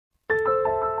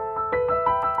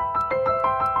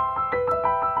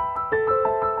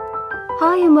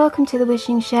Hi and welcome to the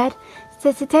Wishing Shed.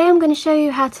 So today I'm going to show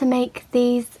you how to make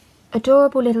these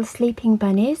adorable little sleeping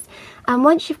bunnies, and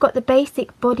once you've got the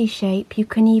basic body shape you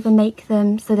can either make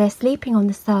them so they're sleeping on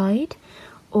the side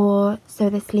or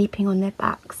so they're sleeping on their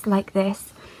backs like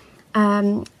this.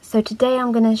 So today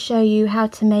I'm going to show you how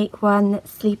to make one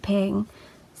that's sleeping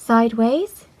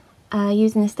sideways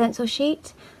using a stencil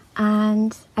sheet,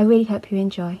 and I really hope you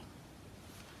enjoy.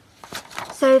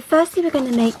 So firstly we're going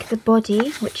to make the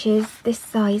body, which is this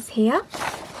size here,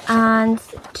 and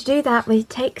to do that we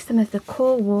take some of the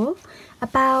core wool,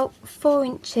 about 4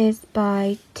 inches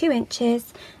by 2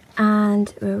 inches,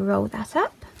 and we'll roll that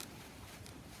up.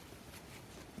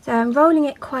 So I'm rolling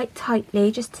it quite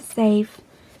tightly just to save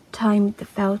time with the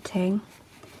felting.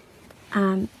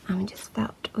 I'm just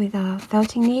felt with our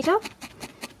felting needle.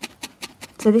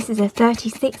 So this is a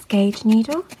 36 gauge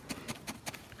needle,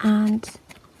 and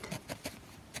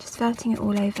felting it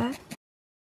all over.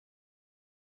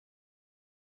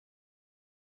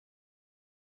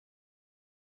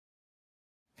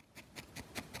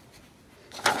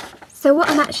 So what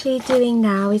I'm actually doing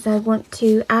now is I want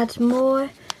to add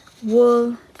more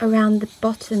wool around the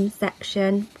bottom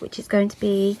section, which is going to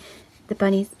be the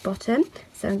bunny's bottom.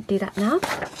 So I'm going to do that now.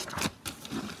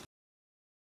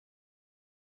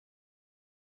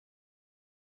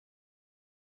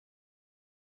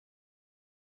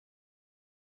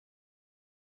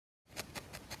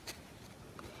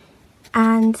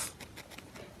 And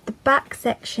the back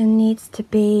section needs to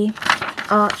be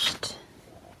arched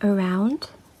around.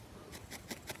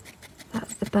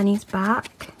 That's the bunny's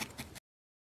back.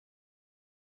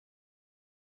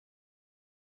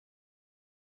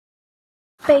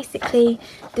 Basically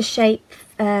the shape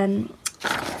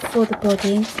for the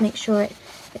body, and just make sure it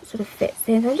sort of fits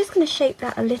in. So I'm just going to shape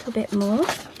that a little bit more.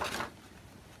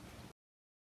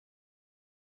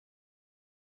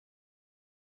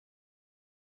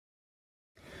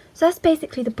 So that's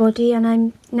basically the body, and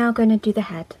I'm now going to do the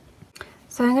head.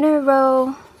 So I'm going to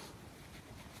roll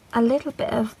a little bit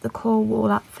of the core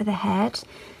wool up for the head.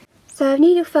 So I've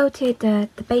needle felted the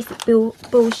basic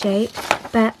ball shape,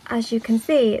 but as you can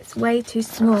see it's way too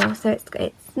small, so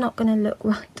it's not going to look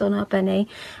right on our bunny.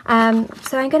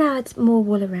 So I'm going to add more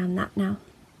wool around that now.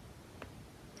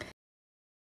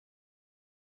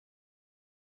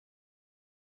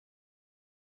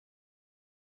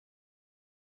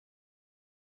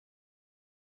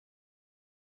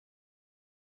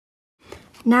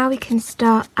 Now we can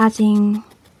start adding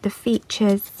the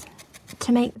features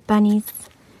to make the bunny's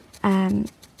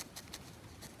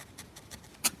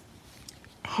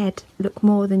head look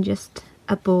more than just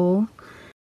a ball.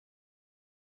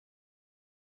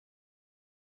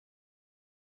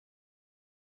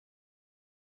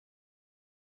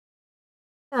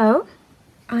 So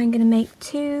I'm going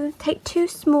to take two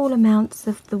small amounts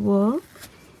of the wool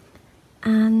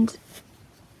and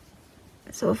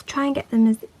sort of try and get them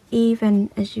as even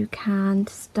as you can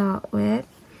to start with,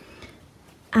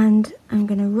 and I'm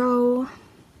going to roll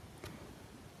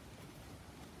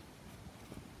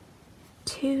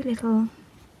two little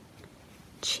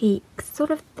cheeks,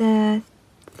 sort of the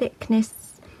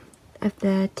thickness of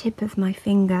the tip of my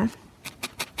finger,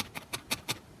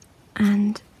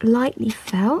 and lightly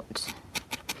felt.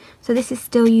 So this is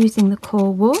still using the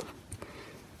core wool.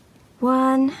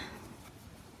 1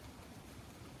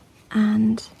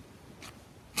 and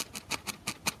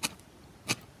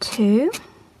 2,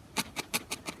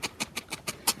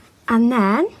 and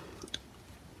then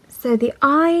so the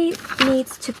eye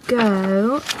needs to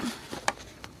go,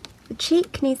 the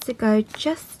cheek needs to go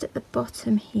just at the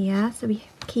bottom here, so we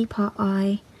keep our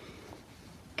eye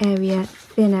area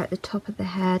thinner at the top of the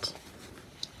head.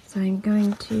 So I'm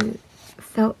going to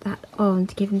felt that on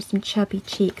to give him some chubby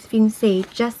cheeks. If you can see,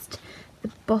 just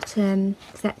the bottom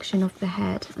section of the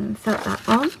head, and felt that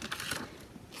on.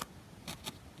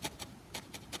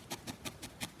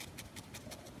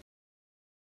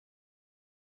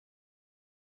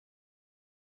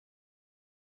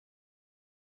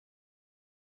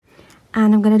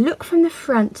 And I'm going to look from the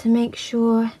front to make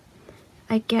sure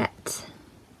I get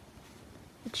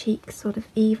the cheek sort of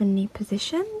evenly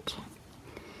positioned.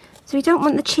 So we don't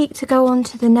want the cheek to go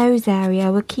onto the nose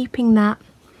area. We're keeping that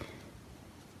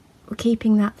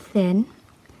thin.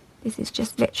 This is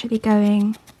just literally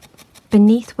going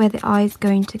beneath where the eye is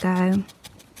going to go.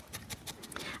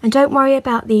 And don't worry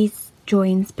about these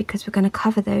joins because we're going to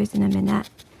cover those in a minute.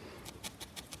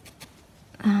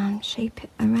 And shape it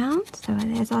around. So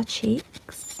there's our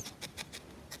cheeks.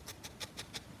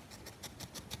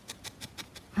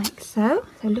 Like so.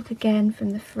 So look again from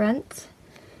the front.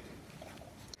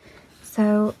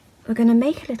 So we're going to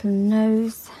make a little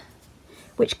nose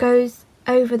which goes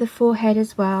over the forehead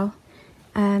as well.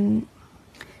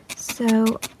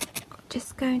 So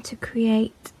just going to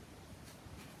create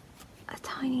a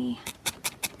tiny,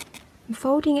 I'm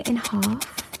folding it in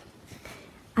half,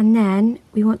 and then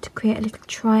we want to create a little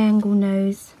triangle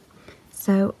nose.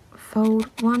 So fold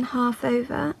one half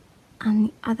over and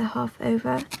the other half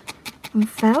over on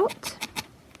felt.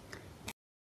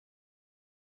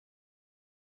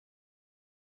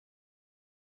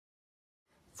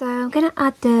 So I'm going to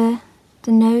add the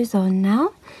nose on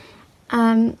now.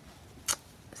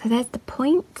 So there's the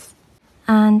point,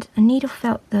 and I needle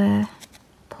felt the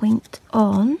point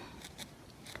on,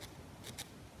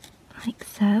 like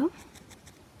so.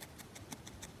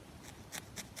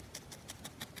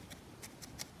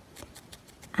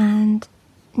 And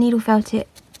needle felt it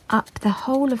up the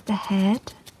whole of the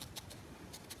head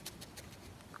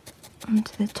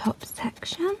onto the top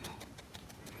section.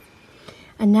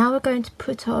 And now we're going to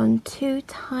put on two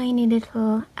tiny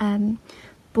little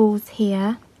balls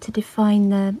here to define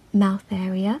the mouth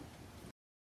area.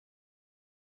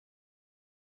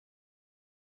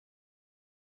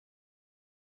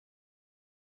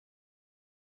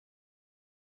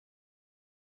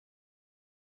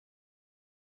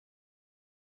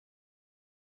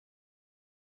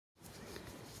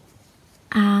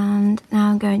 And now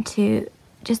I'm going to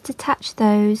just attach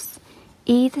those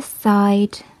either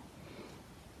side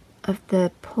of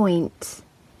the point,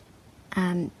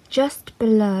 just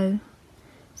below.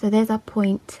 So there's our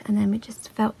point, and then we just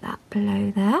felt that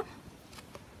below there.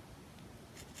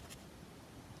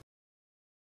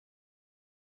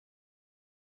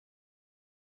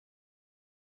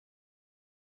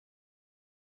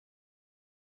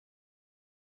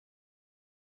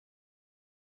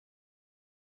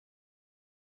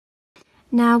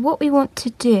 Now what we want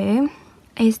to do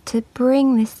is to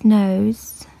bring this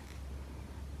nose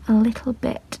a little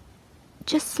bit,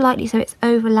 just slightly, so it's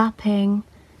overlapping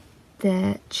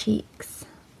the cheeks.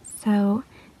 So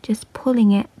just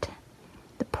pulling it,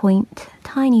 the point, a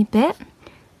tiny bit,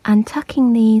 and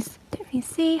tucking these, I don't know if you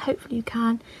see, hopefully you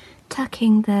can,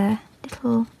 tucking the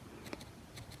little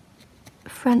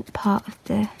front part of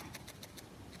the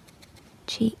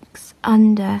cheeks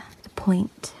under the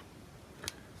point,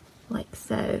 like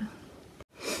so.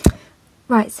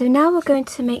 Right, so now we're going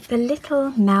to make the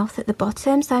little mouth at the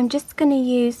bottom. So I'm just going to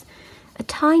use a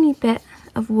tiny bit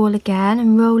of wool again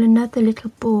and roll another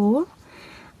little ball,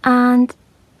 and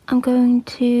I'm going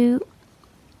to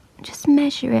just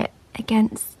measure it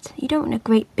against, you don't want a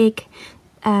great big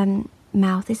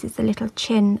mouth, this is the little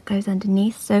chin that goes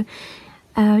underneath, so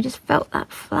I just felt that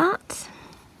flat,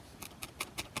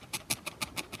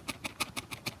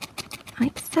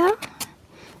 like so.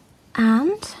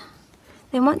 And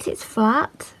then once it's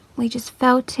flat, we just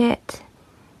felt it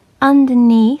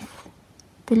underneath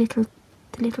the little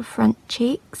front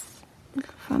cheeks, the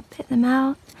little front bit of the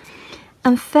mouth,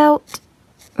 and felt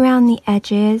around the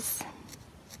edges,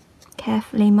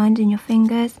 carefully minding your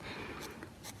fingers,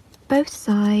 both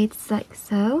sides like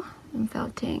so. I'm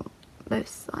felting both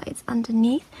sides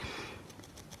underneath,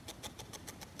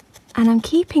 and I'm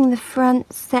keeping the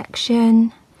front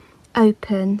section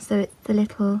open, so it's the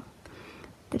little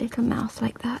mouth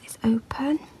like that is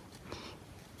open.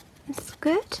 That's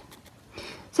good.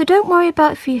 So don't worry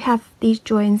about if you have these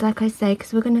joins, like I say,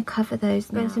 because we're going to cover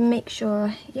those now. I'm going to make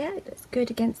sure, yeah, it looks good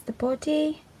against the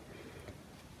body.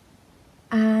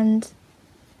 And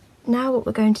now what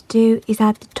we're going to do is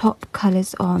add the top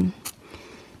colours on.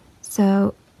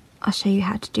 So I'll show you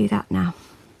how to do that now.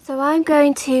 So I'm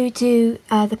going to do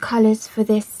the colours for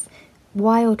this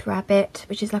wild rabbit,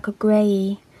 which is like a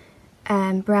grey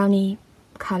browny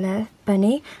colour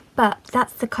bunny, but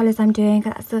that's the colours I'm doing.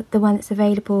 That's the one that's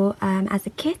available as a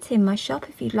kit in my shop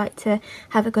if you'd like to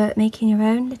have a go at making your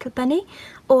own little bunny,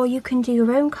 or you can do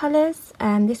your own colours.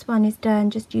 This one is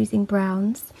done just using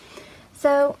browns.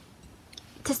 So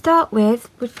to start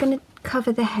with, we're going to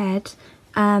cover the head,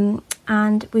 and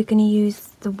we're going to use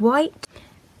the white,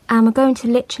 and we're going to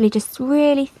literally just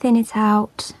really thin it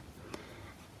out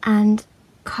and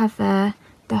cover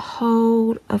the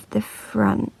whole of the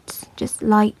front, just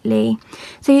lightly.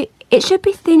 So it should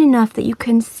be thin enough that you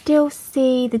can still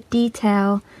see the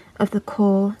detail of the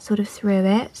core sort of through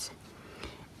it.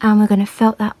 And we're going to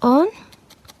felt that on.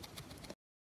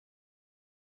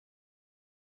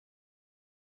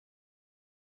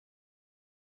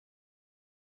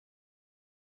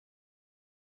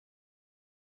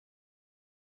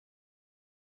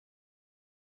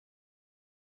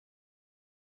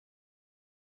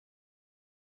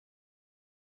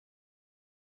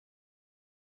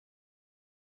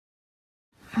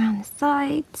 Around the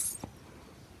sides,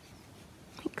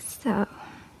 like so.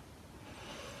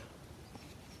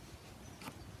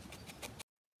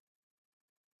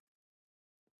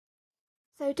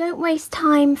 So don't waste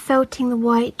time felting the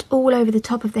white all over the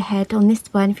top of the head on this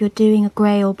one if you're doing a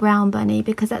grey or brown bunny,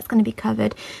 because that's going to be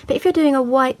covered. But if you're doing a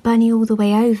white bunny all the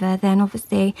way over, then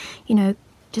obviously, you know,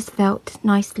 just felt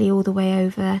nicely all the way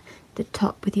over the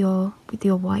top with your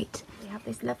white. We have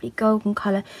this lovely golden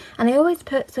colour, and I always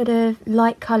put sort of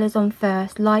light colours on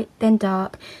first, light then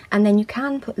dark, and then you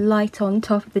can put light on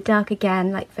top of the dark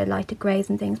again, like for lighter greys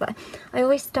and things, but I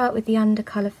always start with the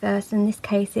undercolour first. In this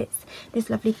case it's this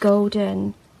lovely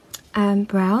golden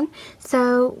brown.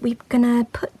 So we're gonna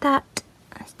put that,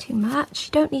 that's too much,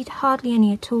 you don't need hardly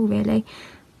any at all really,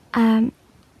 and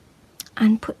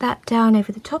put that down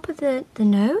over the top of the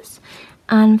nose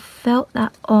and felt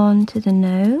that onto the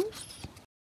nose.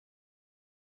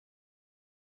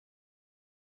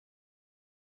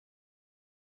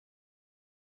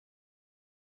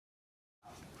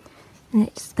 And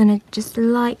it's going to just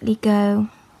lightly go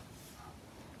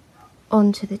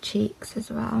onto the cheeks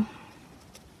as well.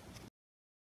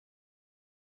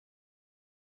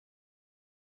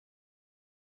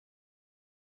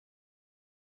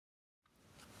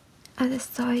 Other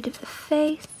side of the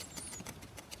face,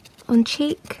 on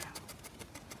cheek,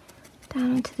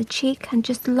 down onto the cheek, and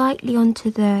just lightly onto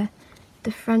the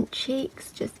front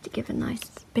cheeks, just to give a nice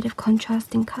bit of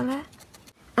contrasting colour.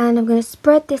 And I'm going to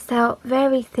spread this out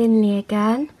very thinly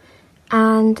again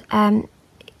and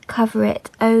cover it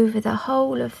over the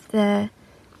whole of the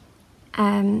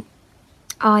eye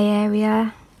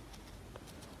area,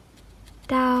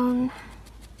 down,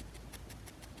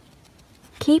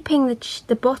 keeping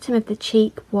the bottom of the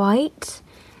cheek white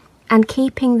and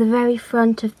keeping the very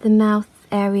front of the mouth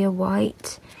area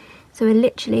white. So we're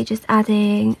literally just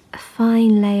adding a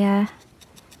fine layer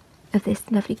of this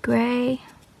lovely grey,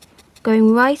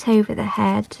 going right over the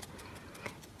head.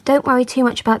 Don't worry too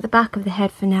much about the back of the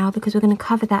head for now, because we're going to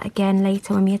cover that again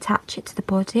later when we attach it to the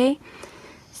body.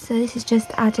 So this is just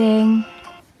adding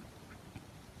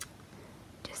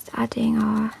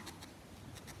our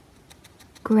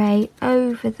grey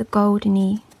over the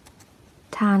goldeny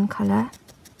tan colour.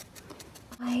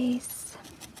 Eyes.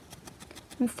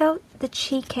 And felt the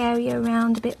cheek area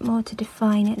around a bit more to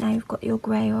define it. Now you've got your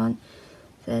grey on.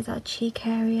 So there's our cheek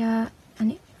area,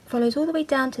 and it follows all the way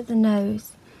down to the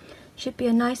nose. Should be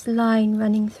a nice line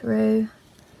running through,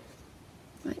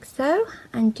 like so,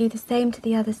 and do the same to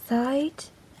the other side.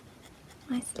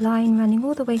 Nice line running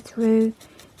all the way through,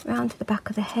 round to the back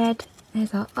of the head.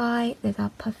 There's our eye, there's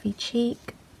our puffy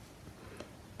cheek.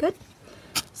 Good.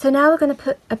 So now we're going to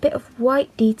put a bit of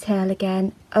white detail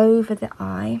again over the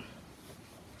eye.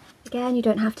 Again, you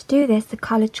don't have to do this, the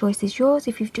colour choice is yours.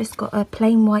 If you've just got a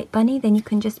plain white bunny, then you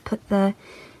can just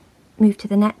move to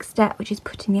the next step, which is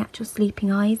putting the actual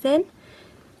sleeping eyes in.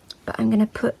 But I'm going to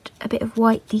put a bit of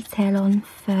white detail on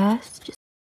first.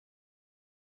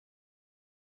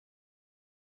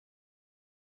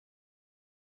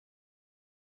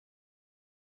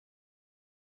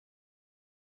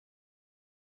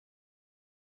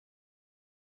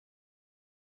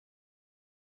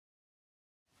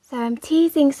 So I'm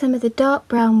teasing some of the dark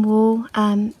brown wool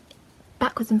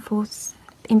backwards and forwards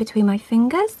in between my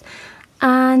fingers,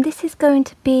 and this is going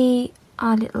to be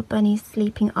our little bunny's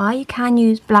sleeping eye. You can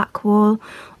use black wool,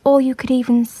 or you could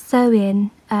even sew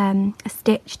in a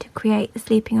stitch to create the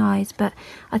sleeping eyes, but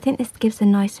I think this gives a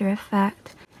nicer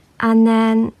effect. And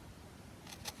then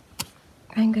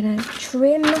I'm going to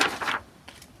trim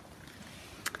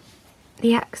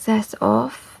the excess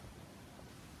off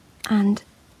and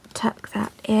tuck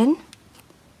that in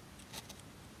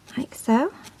like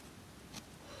so.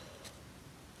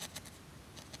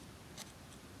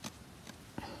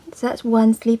 So that's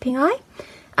one sleeping eye,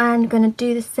 and I'm going to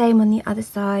do the same on the other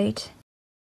side.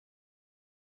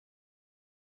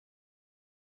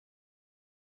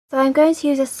 So I'm going to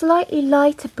use a slightly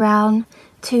lighter brown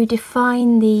to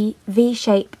define the V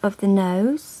shape of the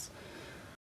nose.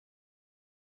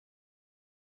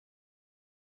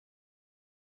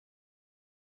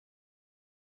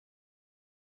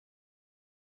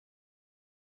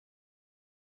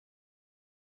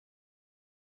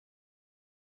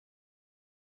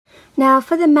 Now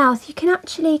for the mouth, you can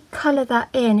actually colour that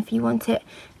in if you want it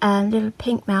a little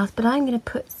pink mouth, but I'm going to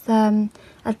put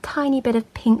a tiny bit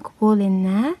of pink wool in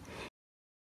there.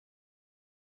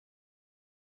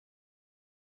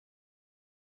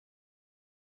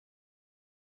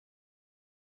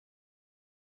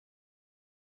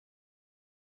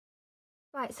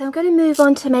 Right, so I'm going to move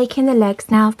on to making the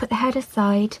legs now. I've put the head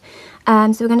aside.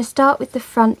 So we're going to start with the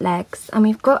front legs, and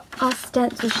we've got our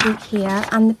stencil sheet here,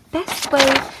 and the best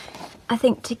way I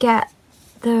think to get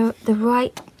the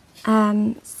right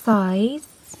size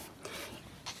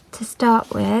to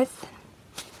start with,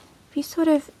 if you sort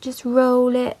of just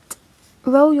roll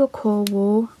your core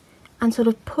wool and sort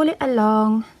of pull it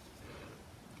along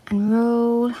and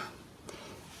roll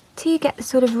till you get the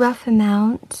sort of rough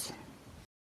amount.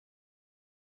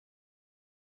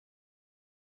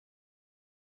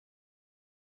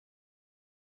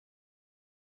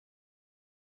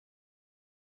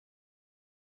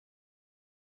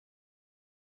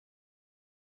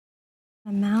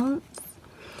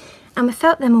 And we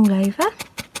felt them all over.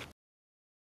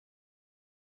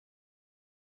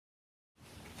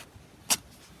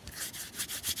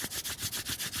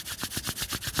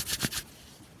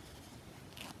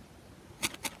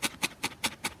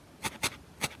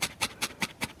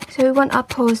 So we want our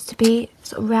paws to be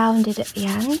sort of rounded at the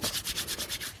end.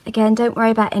 Again, don't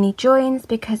worry about any joins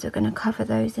because we're going to cover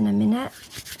those in a minute.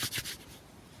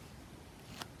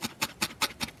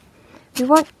 We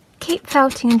want keep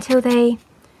felting until they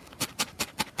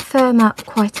firm up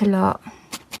quite a lot.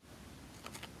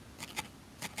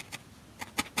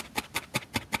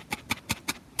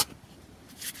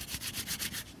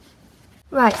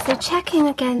 Right, so checking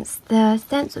against the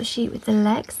stencil sheet with the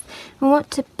legs, we want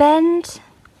to bend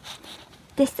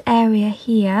this area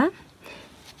here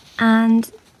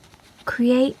and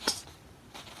create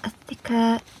a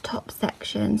thicker top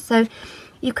section. So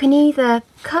you can either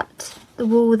cut the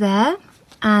wool there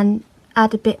and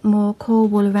add a bit more core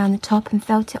wool around the top and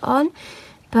felt it on,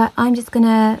 but I'm just going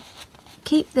to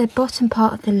keep the bottom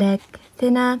part of the leg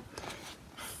thinner,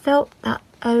 felt that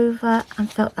over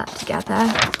and felt that together,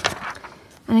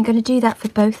 and I'm going to do that for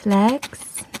both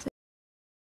legs.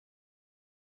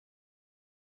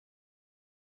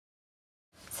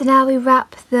 So now we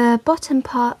wrap the bottom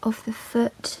part of the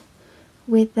foot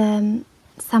with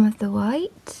some of the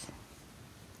white.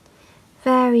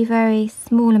 Very, very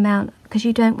small amount because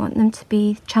you don't want them to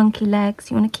be chunky legs.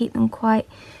 You want to keep them quite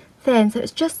thin. So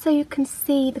it's just so you can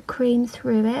see the cream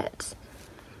through it.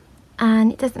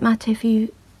 And it doesn't matter if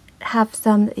you have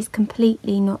some that is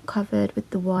completely not covered with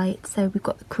the white. So we've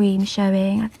got the cream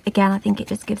showing. Again, I think it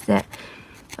just gives it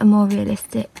a more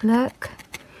realistic look.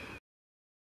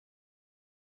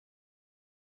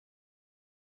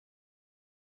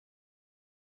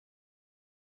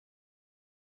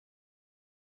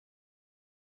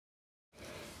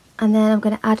 And then I'm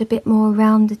going to add a bit more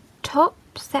around the top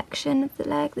section of the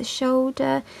leg, the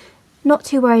shoulder. Not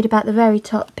too worried about the very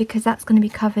top because that's going to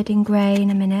be covered in grey in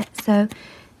a minute. So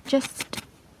just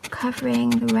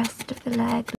covering the rest of the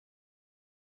leg.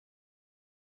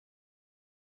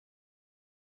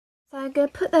 So I'm going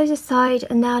to put those aside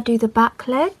and now do the back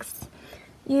legs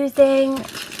using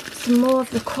some more of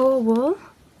the core wool.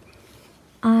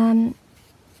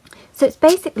 So it's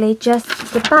basically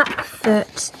just the back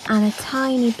foot and a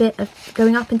tiny bit of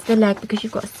going up into the leg because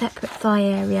you've got a separate thigh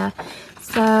area.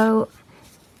 So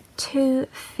 2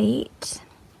 feet.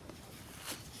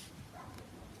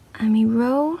 And we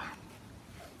roll,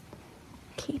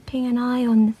 keeping an eye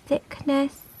on the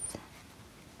thickness.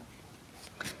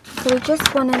 So we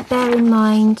just want to bear in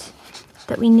mind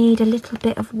that we need a little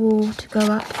bit of wool to go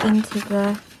up into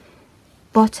the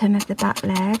bottom of the back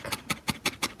leg.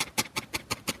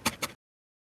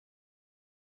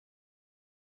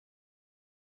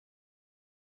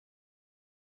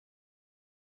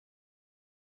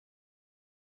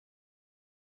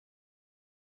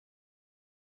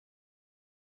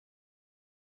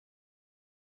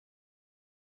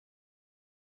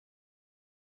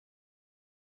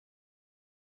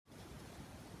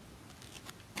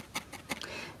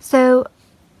 So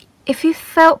if you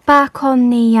felt back on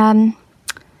the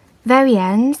very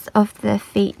ends of the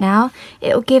feet now,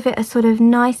 it will give it a sort of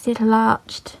nice little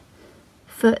arched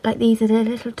foot, like these are the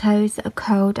little toes that are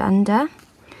curled under.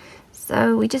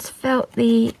 So we just felt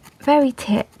the very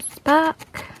tips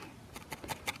back,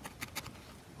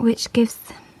 which gives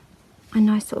a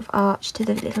nice sort of arch to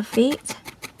the little feet,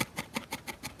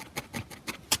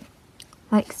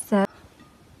 like so,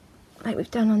 like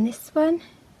we've done on this one.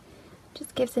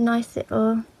 Just gives a nice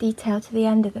little detail to the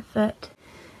end of the foot.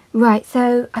 Right,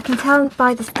 so I can tell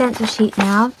by the stencil sheet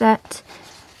now that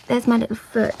there's my little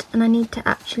foot, and I need to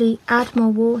actually add more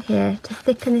wool here to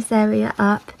thicken this area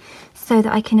up so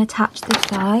that I can attach the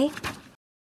thigh.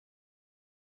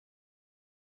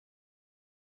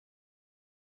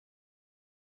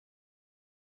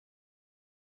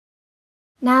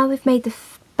 Now we've made the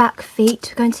back feet,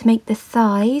 we're going to make the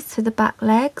thighs for the back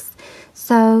legs.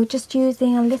 So just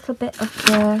using a little bit of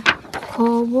the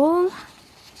core wool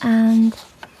and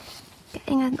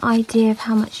getting an idea of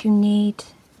how much you need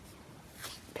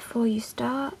before you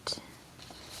start,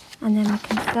 and then we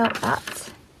can felt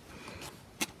that.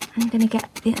 I'm going to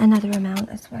get another amount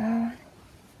as well.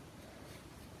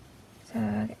 So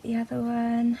I'll get the other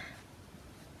one.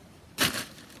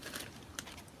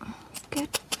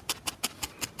 Good.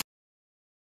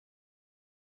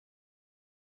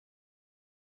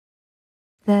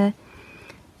 The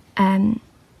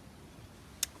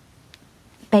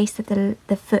base of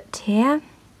the foot here,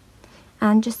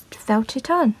 and just felt it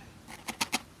on.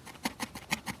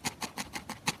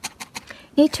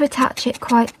 Need to attach it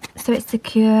quite so it's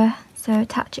secure, so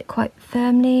attach it quite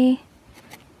firmly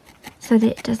so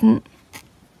that it doesn't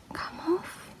come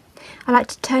off. I like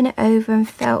to turn it over and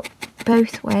felt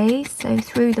both ways, so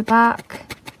through the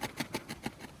back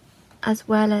as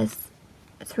well as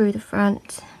through the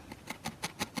front,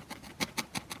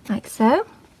 like so.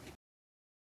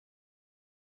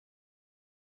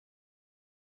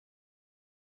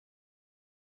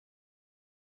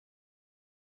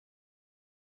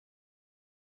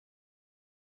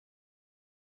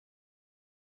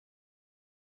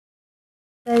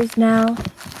 Those now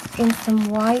in some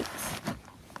white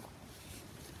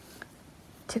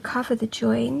to cover the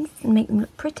joins and make them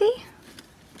look pretty.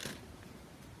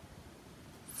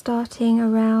 Starting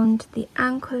around the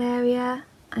ankle area,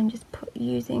 I'm just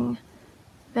using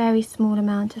very small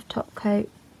amount of top coat,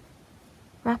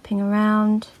 wrapping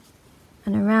around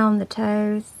and around the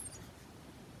toes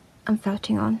and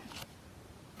felting on.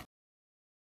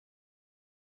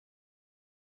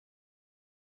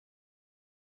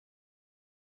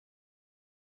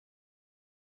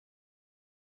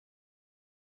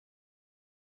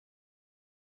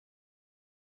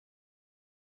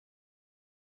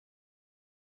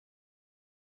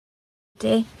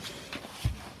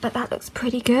 But that looks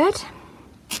pretty good.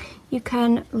 You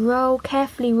can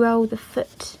carefully roll the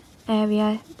foot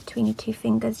area between your two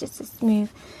fingers just to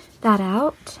smooth that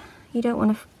out. You don't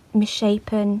want to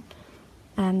misshapen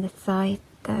the thigh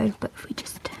though, but if we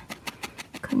just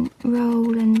can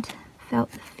roll and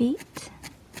felt the feet.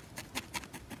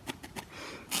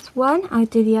 That's one, I'll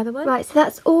do the other one. Right, so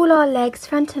that's all our legs,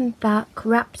 front and back,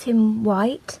 wrapped in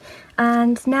white.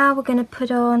 And now we're going to put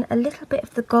on a little bit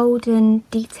of the golden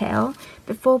detail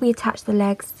before we attach the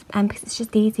legs, because it's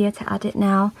just easier to add it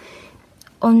now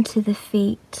onto the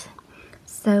feet.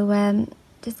 So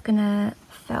just going to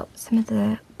felt some of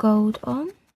the gold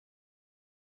on.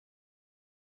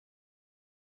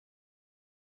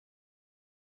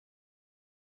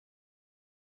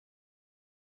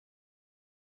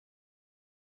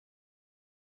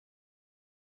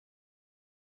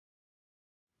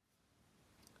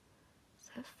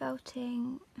 So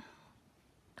felting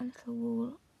a little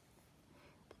wool,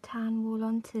 the tan wool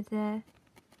onto the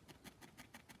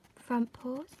front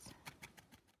paws.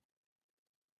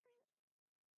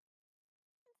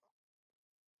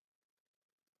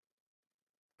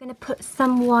 I'm going to put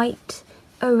some white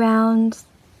around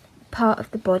part of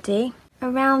the body,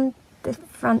 around the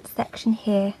front section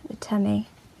here, the tummy.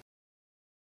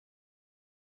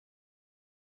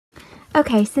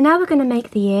 Okay, so now we're going to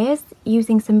make the ears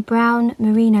using some brown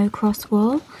merino cross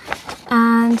wool,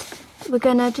 and we're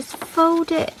going to just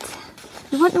fold it.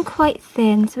 We want them quite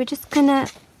thin, so we're just going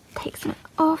to take some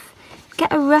off,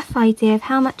 get a rough idea of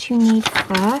how much you need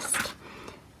first.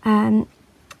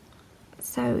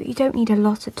 So you don't need a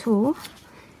lot at all.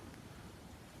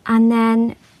 And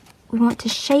then we want to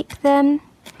shape them,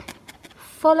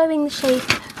 following the shape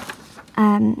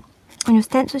on your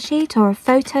stencil sheet or a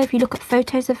photo if you look at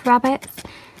photos of rabbits.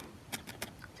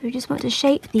 So we just want to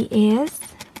shape the ears.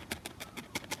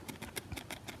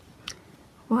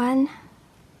 One.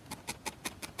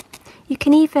 You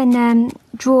can even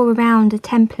draw around a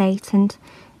template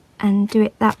and do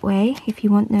it that way if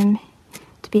you want them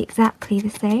to be exactly the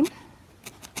same.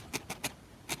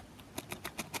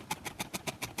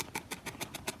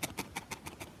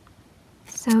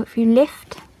 So if you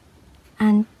lift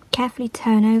and carefully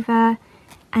turn over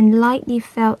and lightly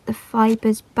felt the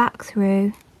fibres back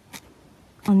through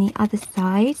on the other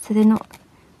side so they're not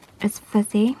as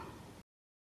fuzzy.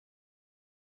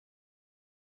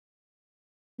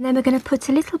 And then we're going to put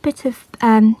a little bit of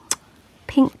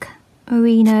pink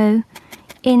merino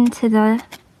into the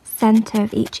centre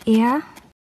of each ear.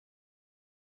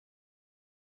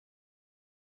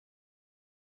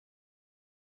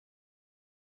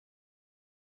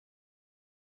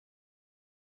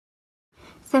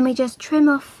 So then we just trim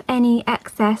off any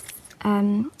excess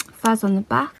fuzz on the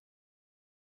back.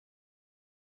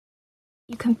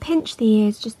 You can pinch the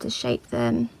ears just to shape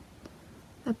them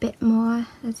a bit more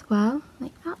as well,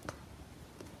 like that.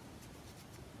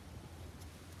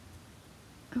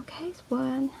 Okay, it's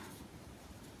one.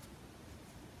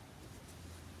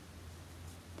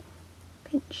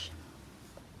 Pinch.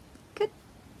 Good.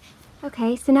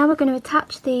 Okay, so now we're going to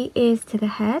attach the ears to the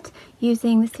head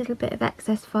using this little bit of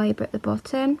excess fibre at the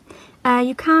bottom.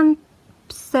 You can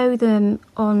sew them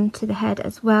onto the head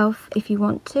as well if you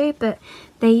want to, but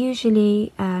they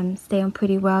usually stay on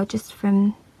pretty well just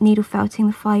from needle felting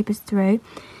the fibres through.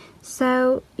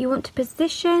 So you want to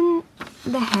position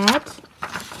the head,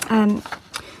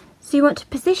 so you want to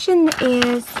position the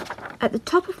ears at the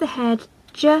top of the head,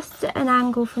 just at an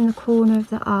angle from the corner of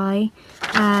the eye,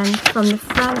 and from the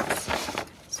front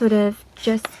sort of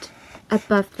just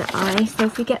above the eye. So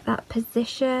if we get that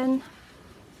position,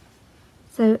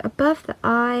 so above the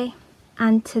eye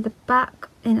and to the back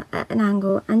at an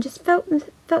angle, and just felt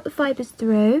the fibres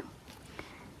through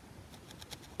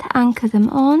to anchor them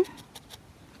on.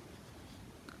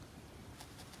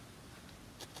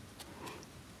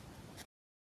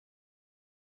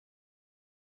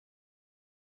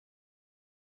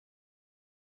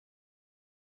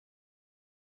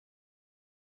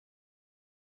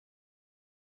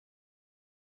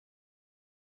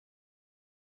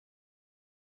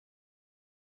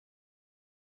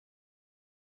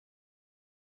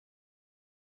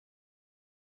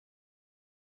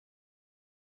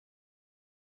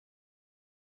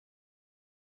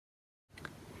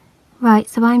 Right,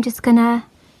 so I'm just gonna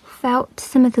felt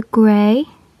some of the grey,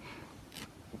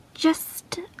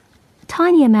 just a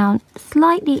tiny amount,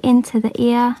 slightly into the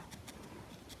ear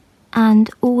and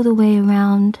all the way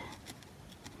around,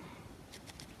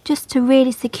 just to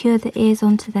really secure the ears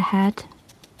onto the head,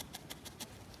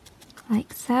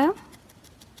 like so.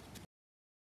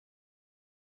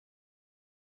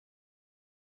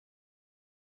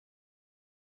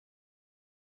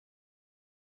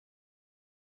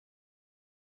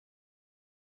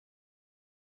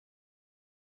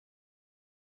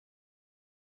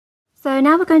 So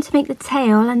now we're going to make the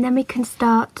tail, and then we can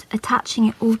start attaching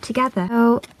it all together.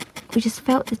 So we just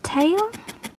felt the tail.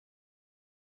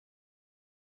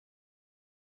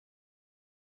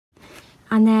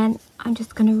 And then I'm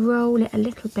just going to roll it a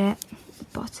little bit at the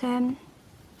bottom.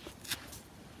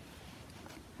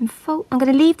 And fold. I'm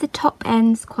going to leave the top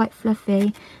ends quite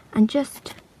fluffy and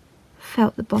just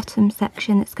felt the bottom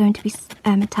section that's going to be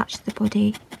attached to the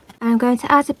body. And I'm going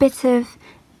to add a bit of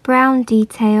brown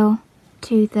detail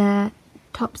to the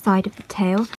top side of the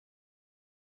tail.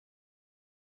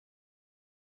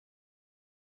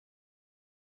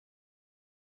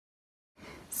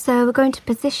 So we're going to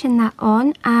position that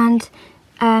on, and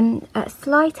at a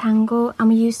slight angle, and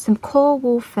we use some core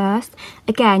wool first.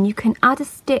 Again, you can add a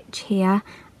stitch here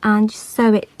and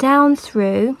sew it down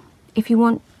through if you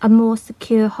want a more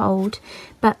secure hold,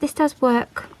 but this does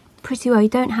work pretty well. You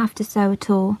don't have to sew at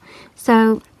all.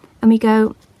 So, and we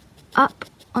go up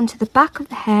onto the back of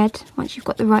the head once you've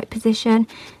got the right position,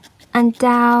 and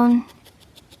down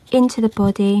into the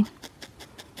body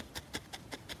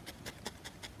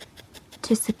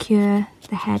to secure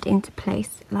the head into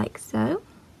place, like so.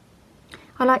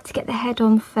 I like to get the head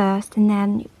on first and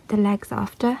then the legs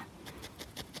after.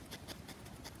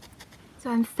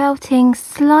 So I'm felting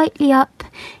slightly up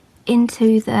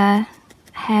into the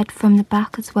head from the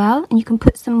back as well, and you can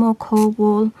put some more core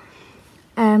wool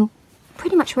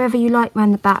pretty much wherever you like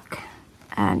around the back,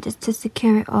 just to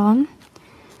secure it on,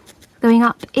 going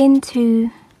up into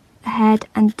the head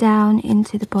and down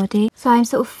into the body. So I'm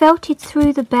sort of felted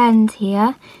through the bend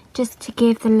here just to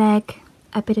give the leg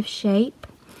a bit of shape,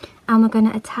 and we're going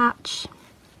to attach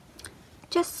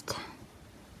just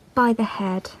by the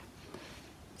head,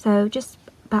 so just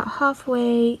about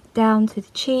halfway down to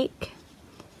the cheek,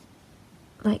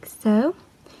 like so.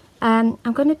 I'm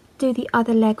going to do the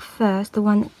other leg first,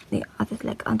 the other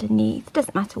leg underneath.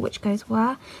 Doesn't matter which goes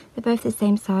where, they're both the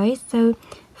same size. So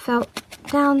felt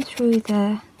down through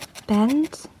the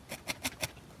bend.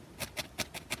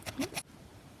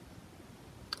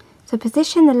 So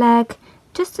position the leg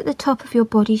just at the top of your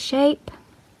body shape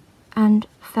and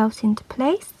felt into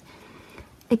place.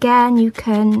 Again, you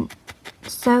can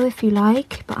sew if you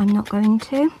like, but I'm not going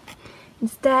to.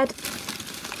 Instead,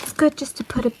 it's good just to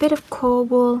put a bit of core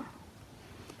wool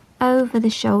over the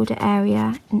shoulder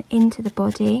area and into the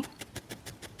body,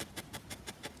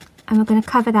 and we're going to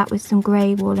cover that with some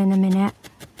grey wool in a minute.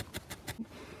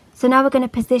 So now we're going to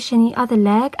position the other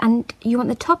leg, and you want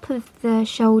the top of the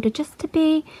shoulder just to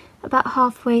be about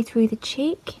halfway through the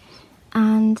cheek,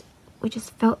 and we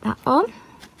just felt that on.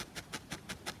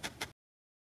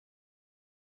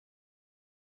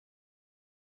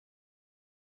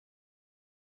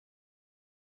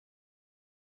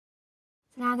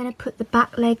 So now I'm going to put the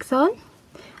back legs on.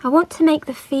 I want to make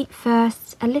the feet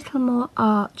first a little more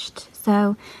arched,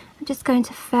 so I'm just going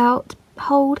to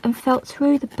hold and felt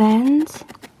through the bend,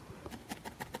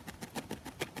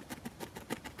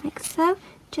 like so,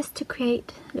 just to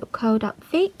create little curled up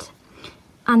feet.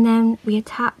 And then we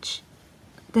attach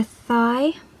the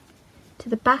thigh to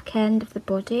the back end of the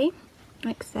body,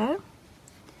 like so.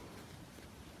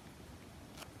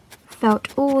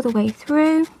 Felt all the way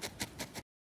through.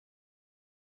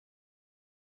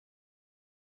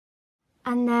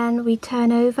 And then we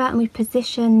turn over and we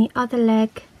position the other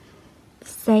leg the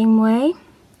same way.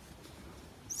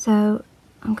 So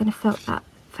I'm going to felt that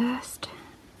first.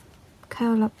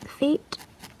 Curl up the feet.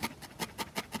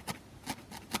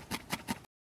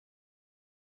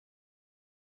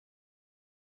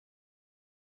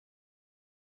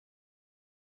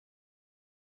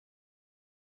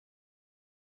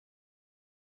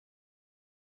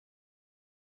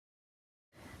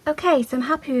 Okay, so I'm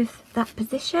happy with that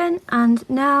position, and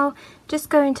now just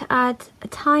going to add a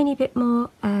tiny bit more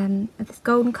of this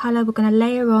golden colour. We're going to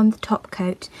layer on the top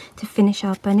coat to finish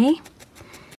our bunny.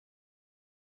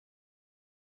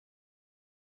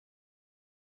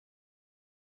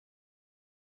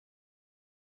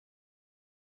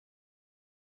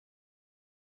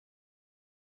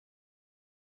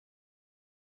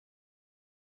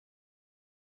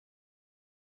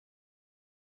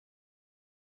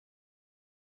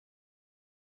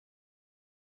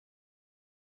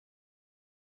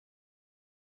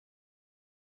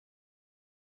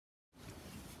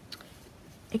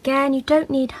 Again, you don't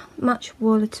need much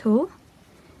wool at all.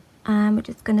 We're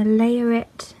just going to layer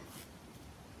it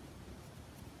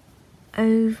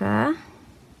over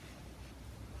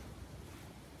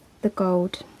the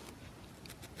gold.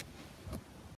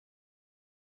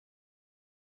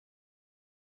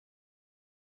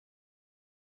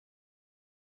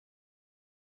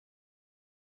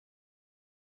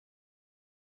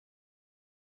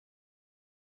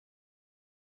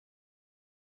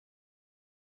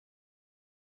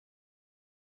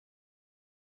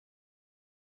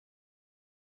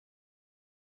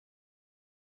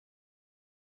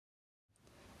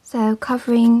 So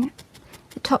covering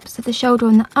the tops of the shoulder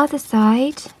on the other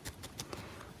side,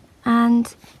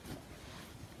 and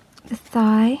the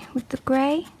thigh with the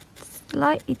grey,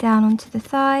 slightly down onto the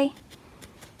thigh,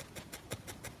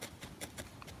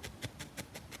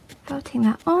 felting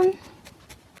that on.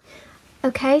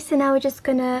 Okay, so now we're just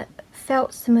going to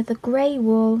felt some of the grey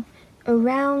wool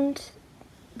around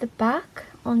the back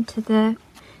onto the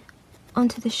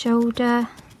shoulder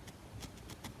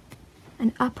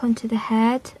and up onto the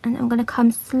head, and I'm going to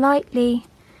come slightly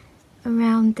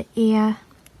around the ear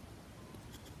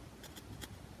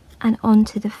and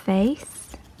onto the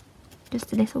face,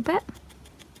 just a little bit,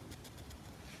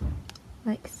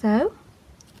 like so.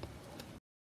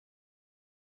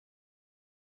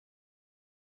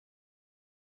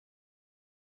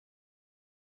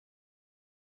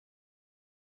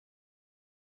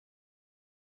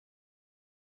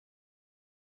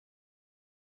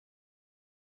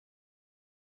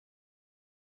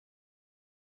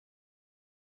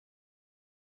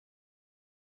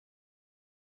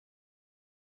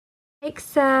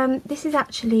 This is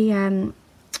actually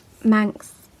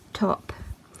Manx top,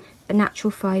 a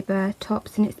natural fibre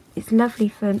tops, and it's lovely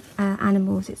for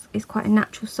animals. It's quite a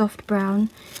natural soft brown,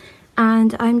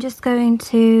 and I'm just going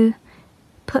to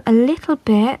put a little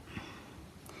bit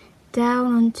down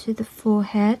onto the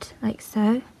forehead, like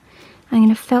so. I'm going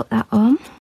to felt that on.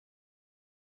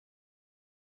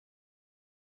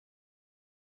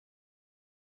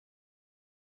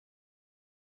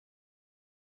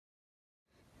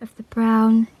 Of the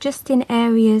brown, just in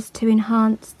areas to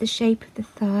enhance the shape of the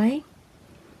thigh.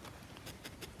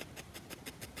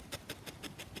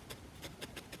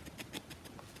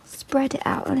 Spread it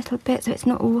out a little bit so it's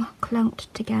not all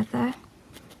clumped together.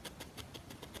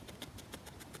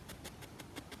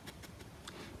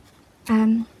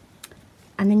 And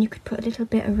then you could put a little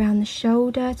bit around the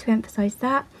shoulder to emphasize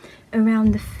that,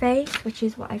 around the face, which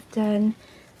is what I've done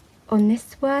on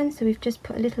this one. So we've just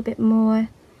put a little bit more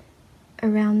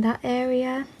around that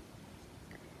area,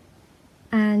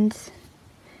 and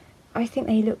I think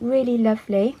they look really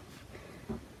lovely.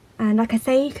 And like I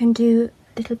say, you can do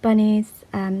little bunnies,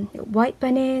 white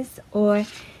bunnies, or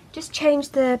just change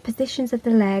the positions of the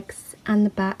legs and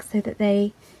the back so that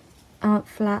they aren't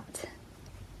flat,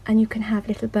 and you can have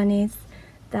little bunnies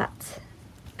that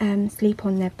sleep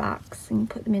on their backs, and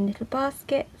put them in little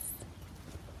baskets,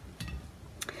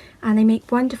 and they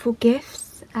make wonderful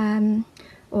gifts,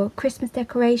 or Christmas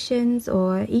decorations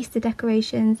or Easter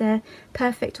decorations. They're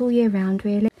perfect all year round,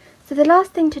 really. So the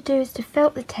last thing to do is to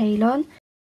felt the tail on.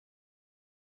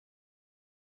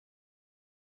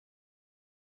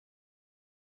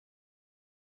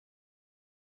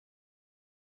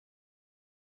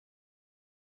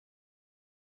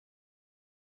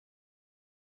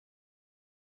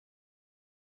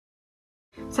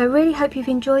 So I really hope you've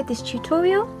enjoyed this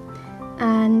tutorial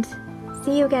and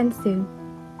see you again soon.